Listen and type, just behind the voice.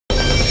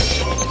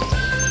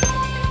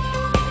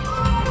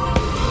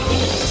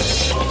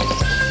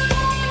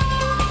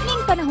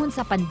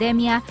sa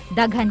pandemya,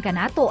 daghan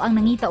kanato ang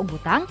nangita og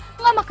butang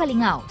nga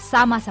makalingaw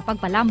sama sa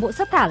pagpalambo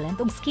sa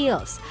talent ug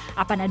skills.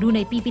 Apan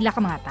adunay pipila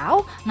ka mga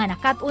tawo nga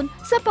nakat-on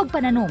sa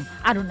pagpananom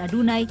aron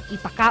adunay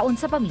ipakaon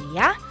sa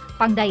pamilya,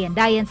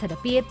 pangdayan-dayan sa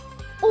dapit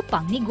o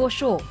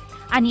pangnegosyo.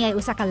 Ani ay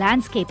usa ka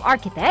landscape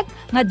architect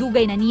nga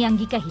dugay na niyang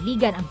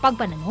gikahiligan ang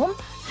pagpananom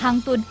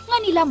hangtod nga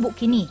nilambo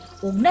kini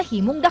ug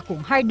nahimong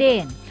dakong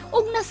harden.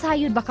 Ug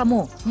nasayod ba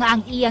kamo nga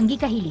ang iyang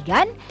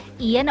gikahiligan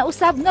iya na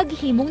usab nga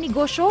gihimong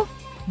negosyo?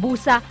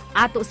 Busa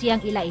ato siyang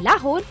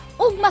ila-ilahon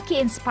ug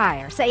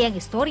maki-inspire sa iyang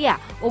istorya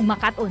ug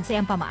makat-on sa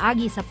iyang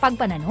pamaagi sa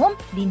pagpananom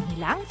dinhi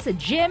lang sa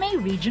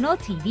GMA Regional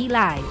TV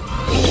Live.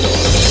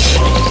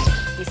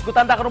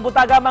 Isgutan ta karon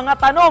butaga mga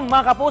tanom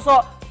mga kapuso.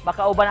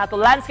 Makauban ato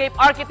landscape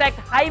architect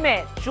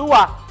Jaime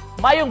Chua.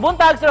 Mayong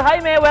buntag Sir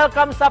Jaime,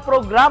 welcome sa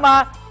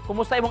programa.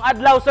 Kumusta imong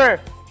adlaw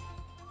sir?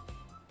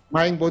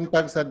 Mayong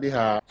buntag sa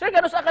diha. Sir,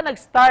 gano sa ka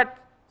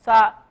nag-start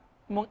sa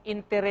imong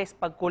interest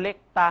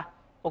pagkolekta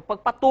o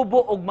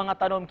pagpatubo og mga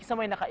tanom? Kisa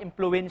may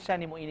naka-impluwensya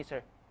nimo ini sir?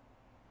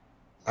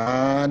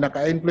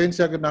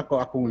 Naka-influensya gid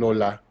nako akong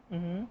lola.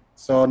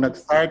 So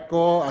nag-start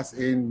ko as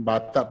in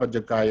bata pa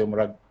jud kayo,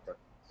 murag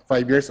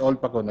 5 years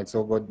old pa ko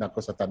nagsugod nako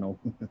sa tanom.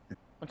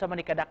 Unsa man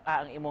ni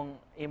kadak-a ang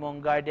imong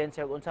garden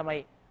sir? Unsa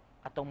may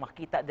atong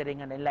makita diri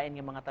nga lain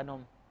nga mga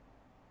tanom?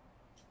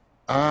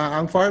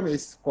 Ang farm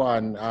is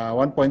 1.7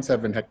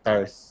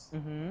 hectares.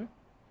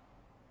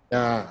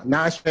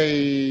 Naa siya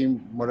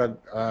murag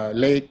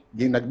lake,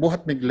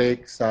 ginagbuhat mig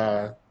lake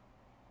sa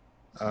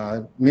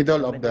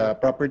middle of the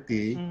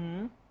property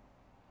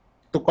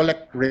to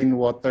collect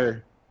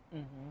rainwater.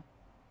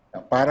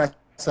 Para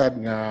sad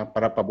nga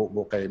para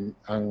pabubo kay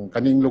ang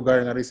kaning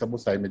lugar nga ri sa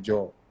Busay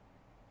medyo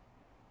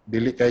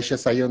dili kay siya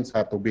sayon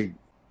sa tubig.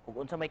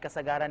 Ug unsa may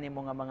kasagaran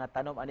nimo nga mga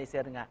tanom ani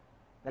sir nga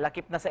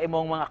nalakip na sa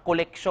imong mga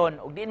koleksyon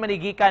ug diin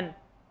manigikan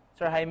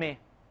Sir Jaime?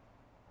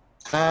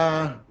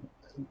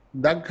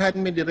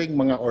 Daghan mi diring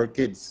mga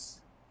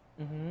orchids.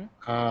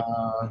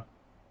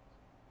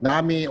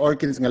 Nami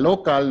orchids nga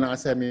local, na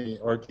semi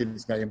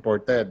orchids nga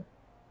imported.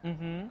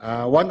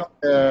 One of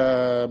the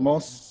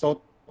most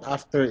sought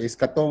after is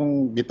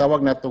katong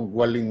gitawag natong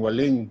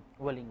waling-waling.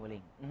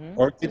 Waling-waling.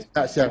 Orchids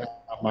na siya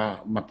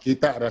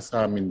makita ra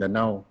sa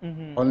Mindanao.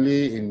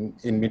 Only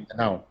in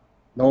Mindanao.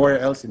 Nowhere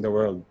else in the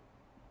world.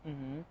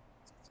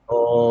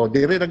 So,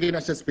 diri ra gyud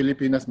na siya sa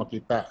Pilipinas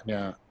makita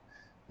niya.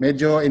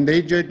 Medyo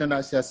endangered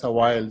na siya sa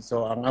wild.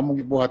 So, ang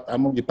among gibuhat,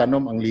 among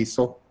gitanom ang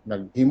liso.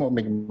 Naghimo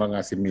mig mga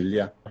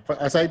similya.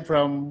 Aside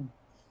from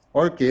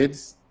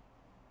orchids,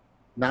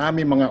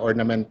 naami mga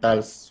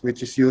ornamentals which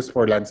is used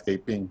for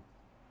landscaping.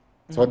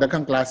 So,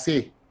 daghang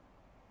klase.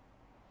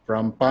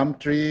 From palm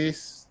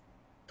trees,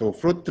 to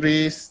fruit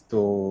trees,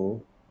 to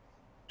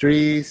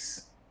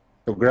trees,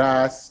 to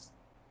grass.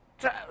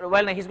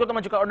 Well, nahisgot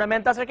naman yung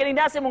ornamentals. Sir,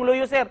 kining nasa mong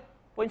luyo, sir.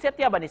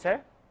 Poinsettia ba ni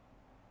sir?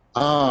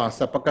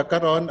 Sa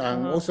pagkakaroon,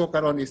 ang uso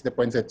karon is the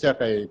poinsettia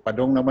kay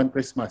padong naman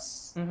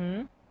Christmas.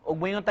 Ug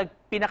mo yung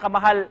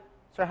pinakamahal,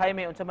 Sir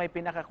Jaime, unsa may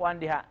pinakakuan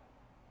diha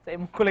sa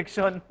imong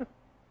koleksyon?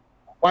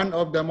 One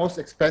of the most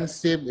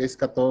expensive is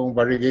katong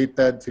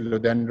variegated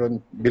philodendron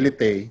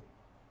bilite.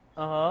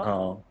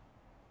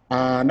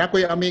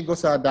 Nakoy amigo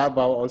sa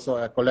Davao, also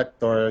a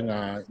collector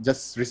nga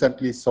just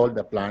recently sold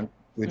a plant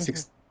with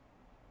 16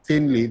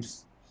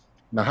 leaves.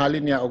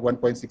 Nahalin niya og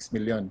 1.6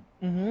 million.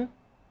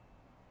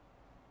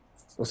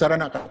 Usara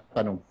na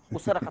katanom.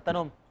 Usara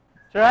katanom.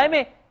 Sir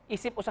Jaime,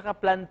 isip usa ka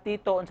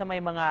plantito unsa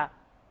may mga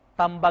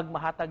tambag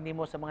mahatag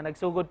nimo sa mga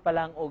nagsugod pa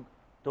lang og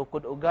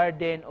tukod og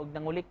garden og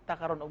nangulikta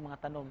karon og mga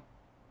tanom?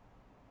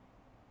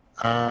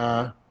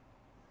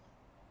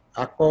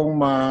 Akong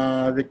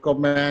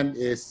ma-recommend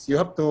is you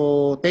have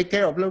to take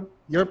care of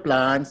your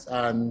plants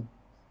and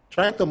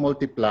try to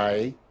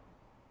multiply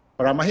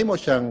para mahimo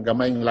siyang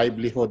gamayng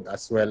livelihood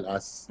as well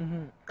as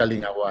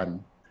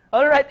kalingawan.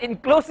 All right, in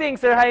closing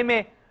Sir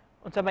Jaime,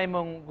 unsa may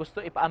mong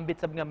gusto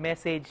ipaambit sa mga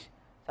message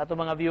sa ato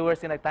mga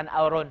viewers nga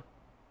nagtan-aw ron?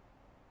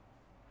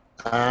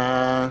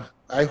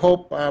 I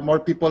hope more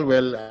people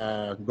will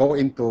go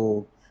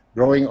into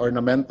growing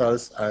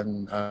ornamentals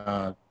and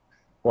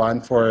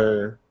one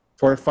for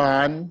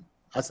fun,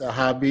 as a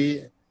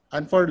hobby,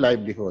 and for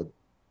livelihood.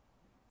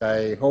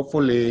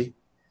 Hopefully,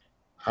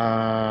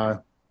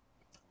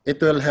 it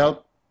will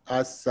help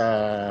us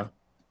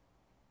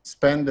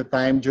spend the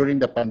time during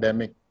the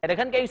pandemic.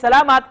 Daghan kayong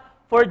salamat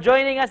for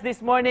joining us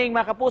this morning,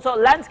 mga kapuso.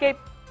 Landscape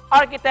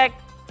Architect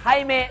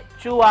Jaime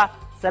Chua.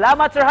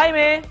 Salamat, Sir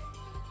Jaime!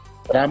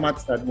 Salamat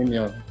sa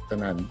ninyo,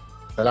 tanan.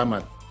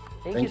 Salamat.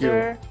 Thank you,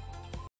 sir.